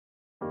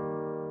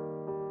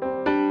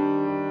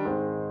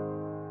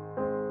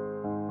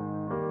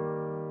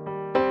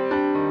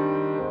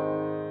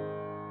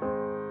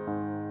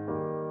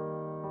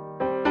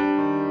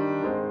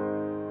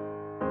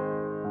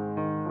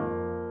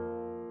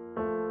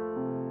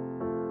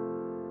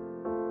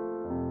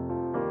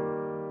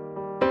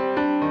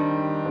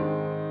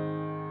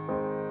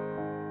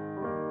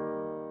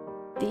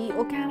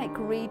organic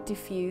reed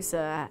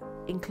diffuser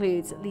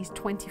includes at least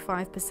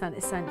 25%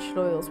 essential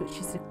oils, which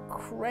is a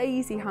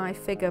crazy high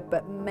figure,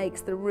 but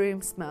makes the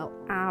room smell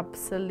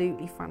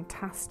absolutely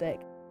fantastic.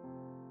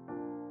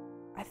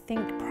 I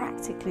think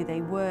practically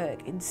they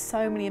work in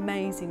so many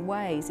amazing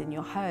ways in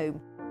your home.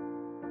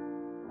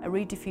 A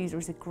reed diffuser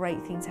is a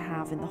great thing to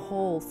have in the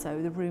hall,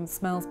 so the room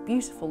smells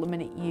beautiful the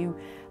minute you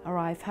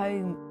arrive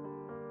home.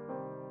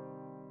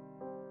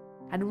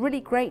 And a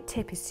really great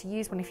tip is to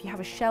use one if you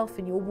have a shelf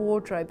in your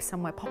wardrobe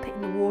somewhere. Pop it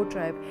in the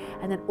wardrobe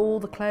and then all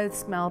the clothes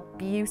smell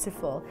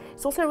beautiful.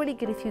 It's also really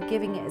good if you're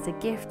giving it as a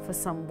gift for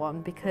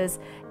someone, because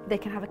they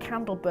can have a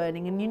candle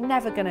burning, and you're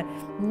never going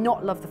to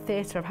not love the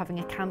theatre of having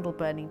a candle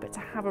burning, but to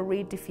have a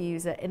reed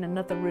diffuser in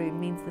another room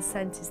means the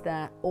scent is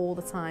there all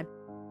the time.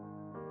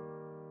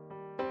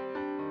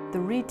 The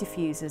reed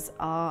diffusers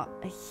are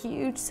a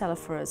huge seller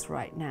for us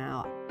right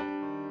now.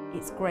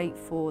 It's great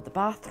for the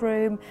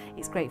bathroom,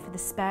 it's great for the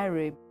spare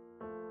room.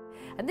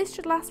 And this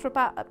should last for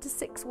about up to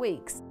 6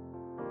 weeks.